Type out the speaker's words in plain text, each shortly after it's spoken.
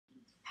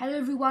Hello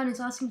everyone,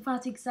 it's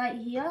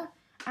Asking568 here,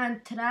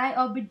 and today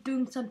I'll be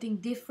doing something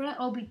different.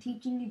 I'll be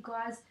teaching you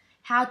guys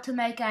how to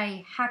make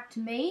a hacked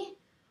Mii.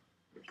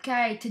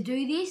 Okay, to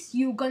do this,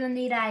 you're gonna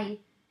need a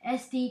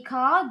SD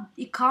card.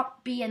 It can't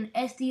be an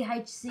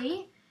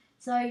SDHC,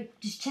 so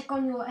just check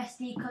on your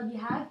SD card you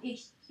have. It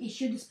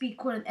should just be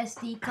called an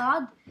SD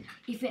card.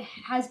 If it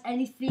has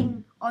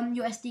anything on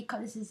your SD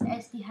card that says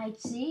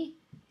SDHC,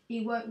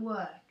 it won't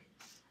work.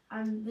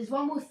 And there's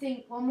one more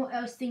thing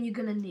you're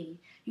gonna need.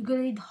 You're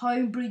gonna need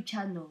Homebrew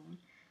Channel,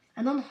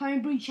 and on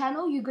Homebrew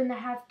Channel you're gonna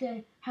have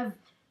to have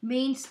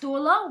Mii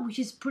Installer, which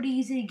is pretty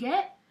easy to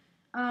get.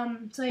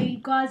 So you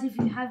guys, if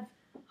you have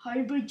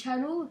Homebrew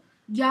Channel,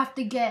 you have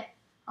to get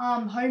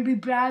Homebrew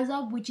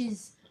Browser, which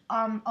is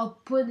I'll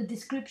put in the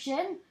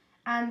description,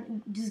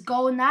 and just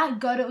go on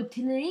that, go to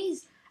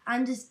Utilities,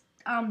 and just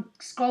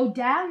scroll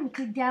down,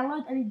 click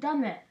download, and you've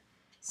done it.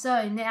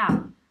 So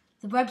now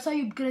the website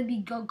you're gonna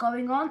be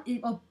going on,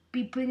 I'll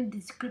be putting in the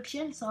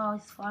description, so I'll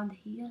just find it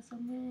here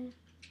somewhere.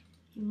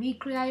 Mii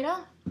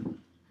Creator.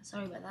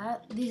 Sorry about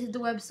that. This is the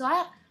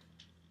website.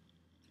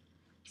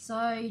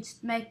 So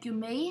just make your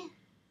Mii.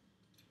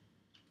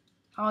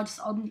 I'll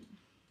do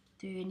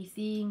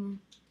anything.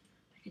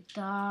 Make it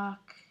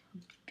dark, a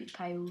bit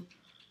pale.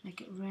 Make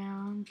it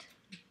round.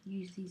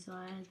 Use these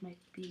eyes. Make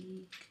it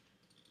big.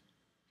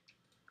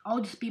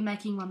 I'll just be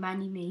making my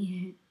mini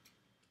Mii.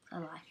 I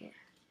like it.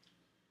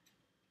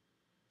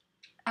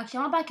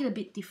 Actually, I'll make it a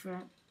bit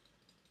different.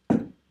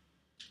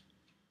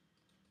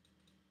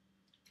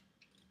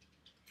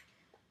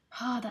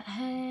 Oh, that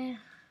hair.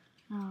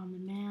 Oh,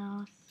 my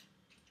mouth.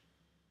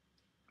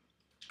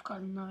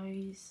 Got a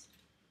nose.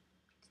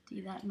 Let's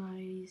do that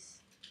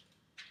nose.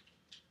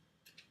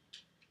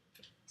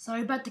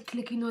 Sorry about the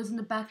clicking noise in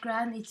the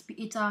background.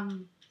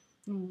 Don't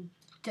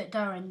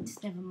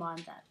never mind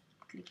that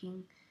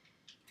clicking.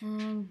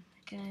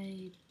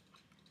 Okay,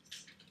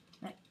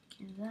 like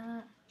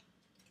that.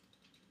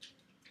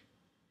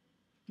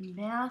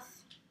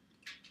 Mouth.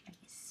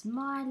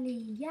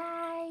 Smiley,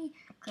 yay!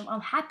 I'm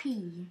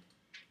happy.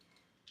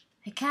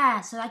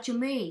 Okay, so that's your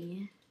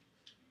Mii.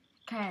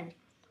 Okay,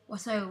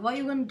 so what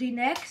you're going to do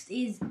next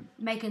is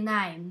make a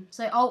name.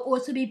 So I'll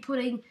also be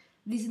putting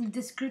this in the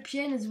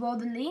description as well,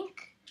 the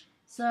link.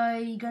 So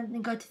you're going to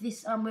go to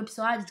this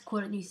website, it's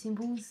called New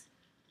Symbols.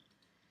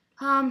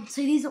 So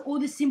these are all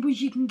the symbols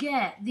you can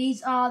get.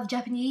 These are the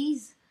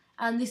Japanese,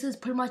 and this is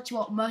pretty much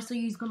what most of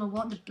you is going to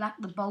want, the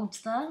bold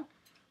style.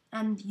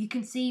 And you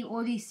can see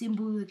all these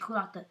symbols, cool,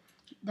 like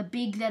the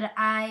big letter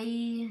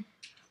A,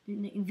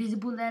 the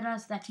invisible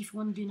letters, that's if you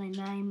want to do my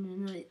name,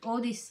 and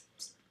all these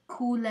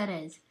cool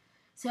letters.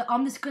 So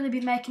I'm just going to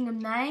be making a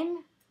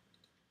name.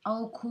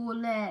 I'll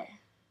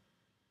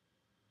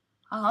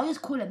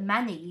just call it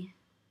Manny.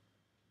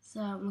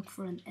 So look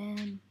for an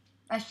M.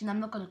 Actually, no, I'm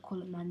not going to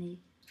call it Manny.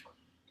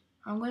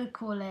 I'm going to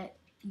call it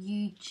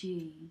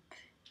YouTube.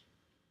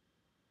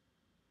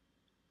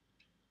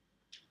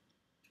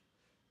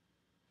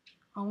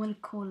 I'm going to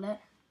call it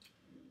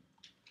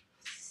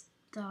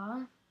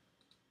Star.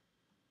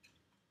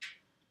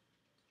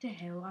 The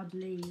hell, I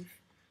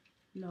believe.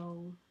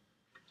 Lol.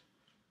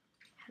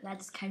 That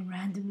just came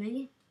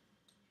randomly.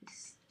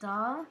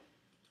 Star.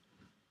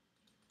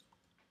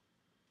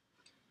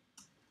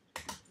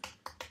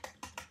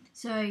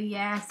 So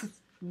yeah, it's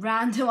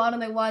random. I don't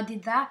know why I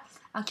did that.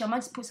 Actually, I might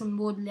just put some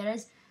more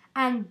letters.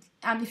 And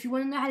if you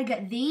want to know how to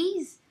get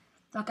these,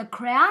 like a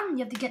crown,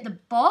 you have to get the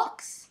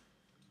box.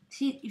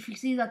 See, if you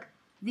see like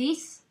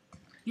this,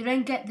 you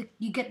don't get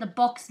you get the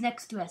box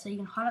next to it. So you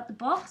can highlight the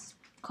box,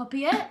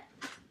 copy it,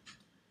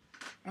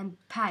 and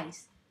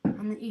paste,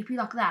 and then it'll be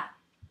like that.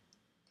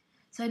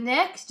 So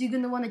next, you're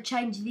gonna want to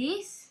change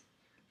this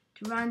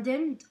to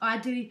random. I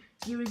do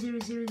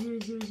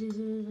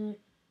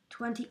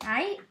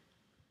 000000028,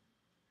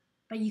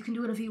 but you can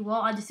do whatever you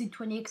want. I just do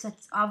 20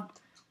 because I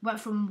went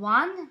from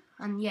 1,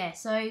 and yeah.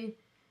 So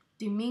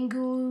do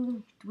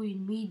mingle, do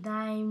Mii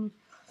name,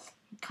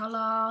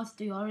 colors,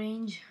 do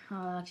orange.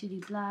 I actually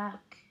do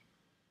black.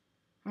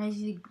 And I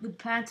usually the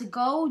pants are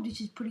gold, which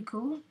is pretty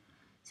cool.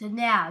 So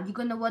now you're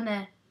gonna want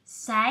to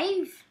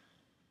save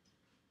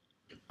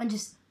and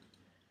just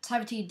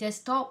save it to your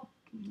desktop.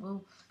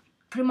 Well,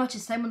 pretty much the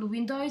same on the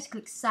Windows.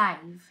 Click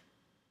save.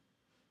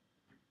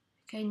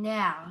 Okay,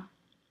 now.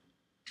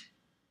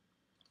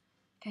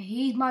 Okay,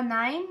 here's my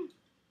name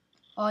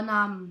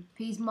on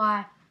here's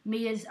my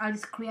Mii I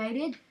just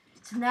created.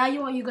 So now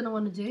what you're gonna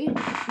want to do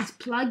is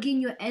plug in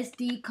your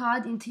SD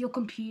card into your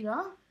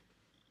computer.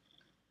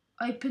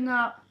 Open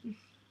up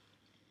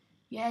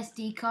your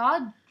SD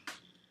card.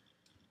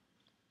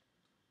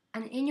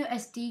 And in your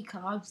SD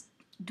card,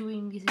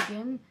 doing this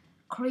again,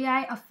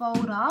 create a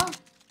folder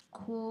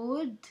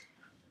called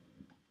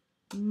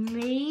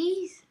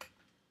Miis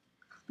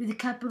with a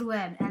capital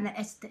M and an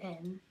S to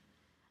N.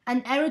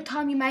 And every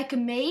time you make a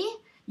Mii,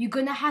 you're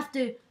gonna have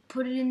to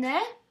put it in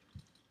there.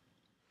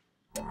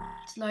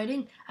 It's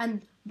loading.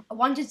 And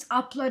once it's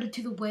uploaded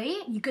to the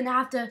Wii, you're gonna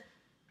have to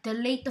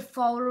delete the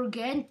folder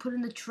again, put it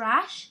in the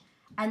trash,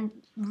 and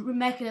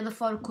make another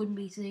folder called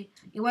Mii. So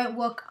it won't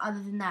work other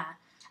than that.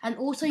 And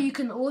also you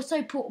can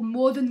also put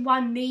more than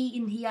one Mii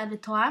in here at a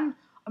time.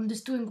 I'm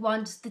just doing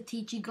one just to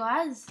teach you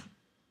guys.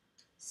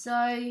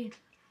 So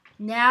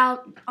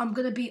now I'm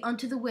going to be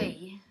onto the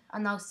Wii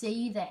and I'll see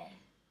you there.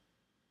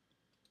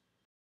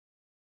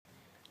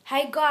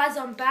 Hey guys,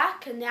 I'm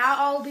back and now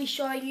I'll be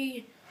showing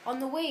you on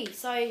the Wii.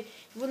 So you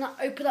want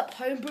to open up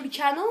Homebrew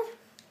Channel.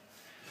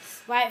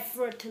 Wait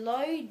for it to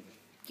load.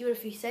 Give it a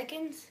few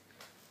seconds.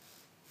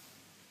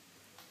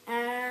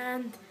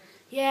 And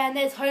yeah, and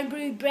there's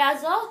Homebrew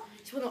Browser.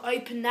 Just want to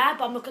open that,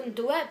 but I'm not going to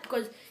do it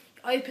because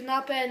you open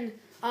up and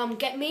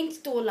get Mii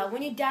Installer.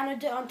 When you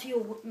download it onto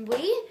your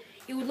Wii,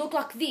 it will look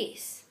like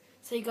this.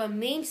 So you go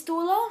Mii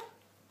Installer,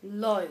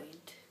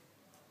 load.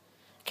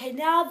 Okay,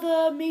 now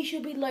the Mii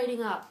should be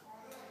loading up.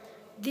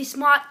 This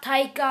might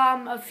take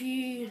a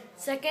few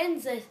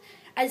seconds.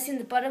 As in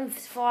the bottom,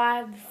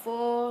 5,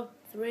 4,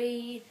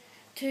 3,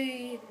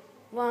 2,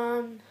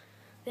 1.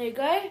 There you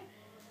go.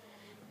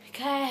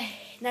 Okay,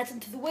 now it's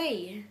into the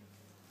Wii.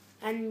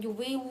 And your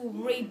Wii will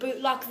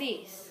reboot like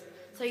this.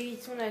 So you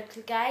just want to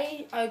click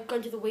A, go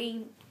into the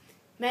Wii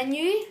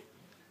menu.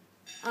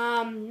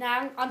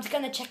 Now I'm just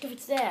going to check if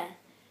it's there.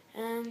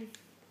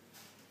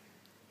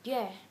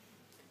 Yeah,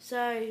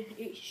 so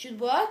it should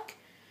work.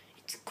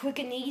 It's quick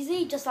and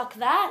easy, just like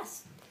that.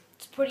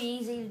 It's pretty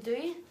easy to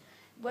do.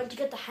 Once you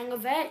get the hang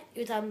of it,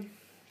 it's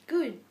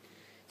good.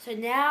 So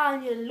now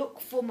I'm going to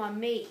look for my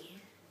Mii.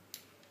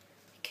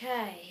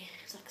 Okay,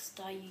 it's like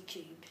Star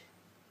YouTube.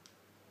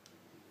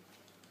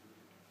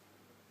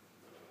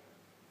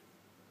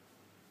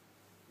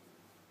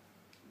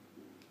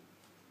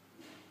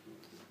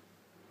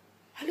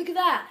 Oh, look at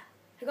that!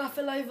 The guy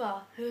fell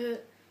over.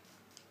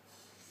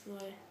 So,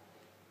 okay,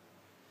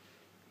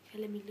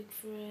 let me look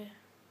for it.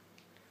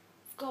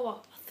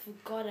 I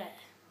forgot it.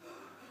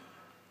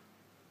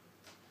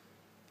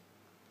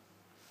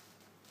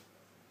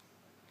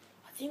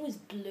 I think it was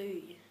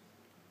blue.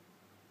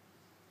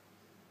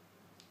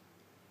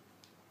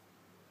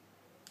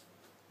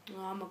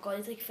 Oh my god,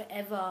 it's like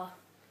forever.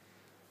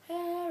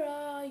 Where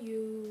are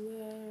you?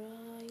 Where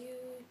are you?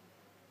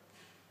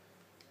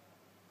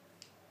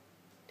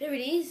 There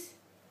it is.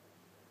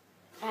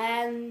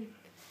 And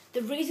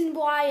the reason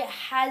why it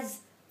has,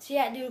 see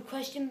that little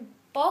question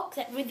box,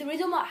 the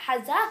reason why it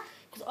has that,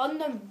 because on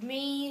the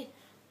Mii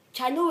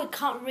channel it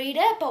can't read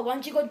it, but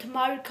once you go into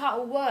Mario Kart it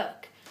will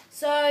work.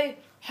 So,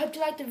 hope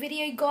you liked the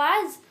video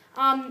guys.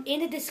 In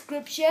the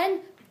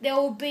description there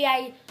will be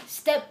a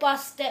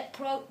step-by-step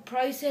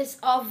process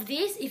of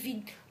this if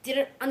you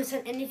didn't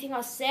understand anything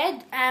I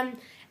said.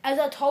 As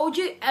I told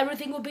you,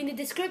 everything will be in the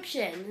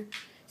description.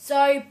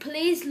 So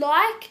please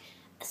like,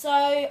 so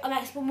I'm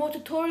asking for more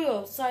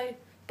tutorials. So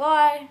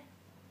bye.